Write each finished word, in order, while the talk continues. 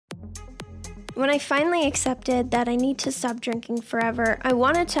When I finally accepted that I need to stop drinking forever, I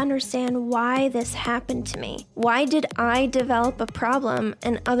wanted to understand why this happened to me. Why did I develop a problem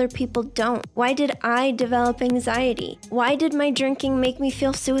and other people don't? Why did I develop anxiety? Why did my drinking make me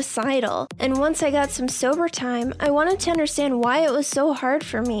feel suicidal? And once I got some sober time, I wanted to understand why it was so hard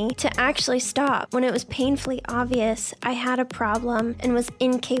for me to actually stop when it was painfully obvious I had a problem and was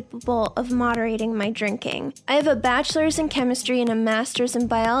incapable of moderating my drinking. I have a bachelor's in chemistry and a master's in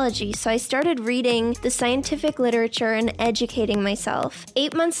biology, so I started reading the scientific literature and educating myself.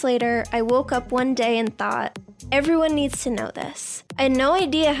 8 months later, I woke up one day and thought, everyone needs to know this. I had no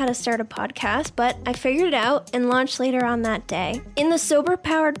idea how to start a podcast, but I figured it out and launched later on that day. In the Sober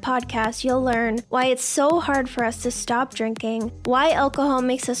Powered podcast, you'll learn why it's so hard for us to stop drinking, why alcohol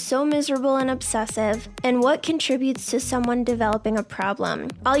makes us so miserable and obsessive, and what contributes to someone developing a problem.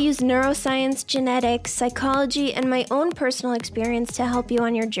 I'll use neuroscience, genetics, psychology, and my own personal experience to help you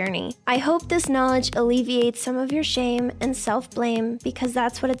on your journey. I hope this knowledge alleviates some of your shame and self-blame because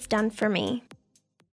that's what it's done for me.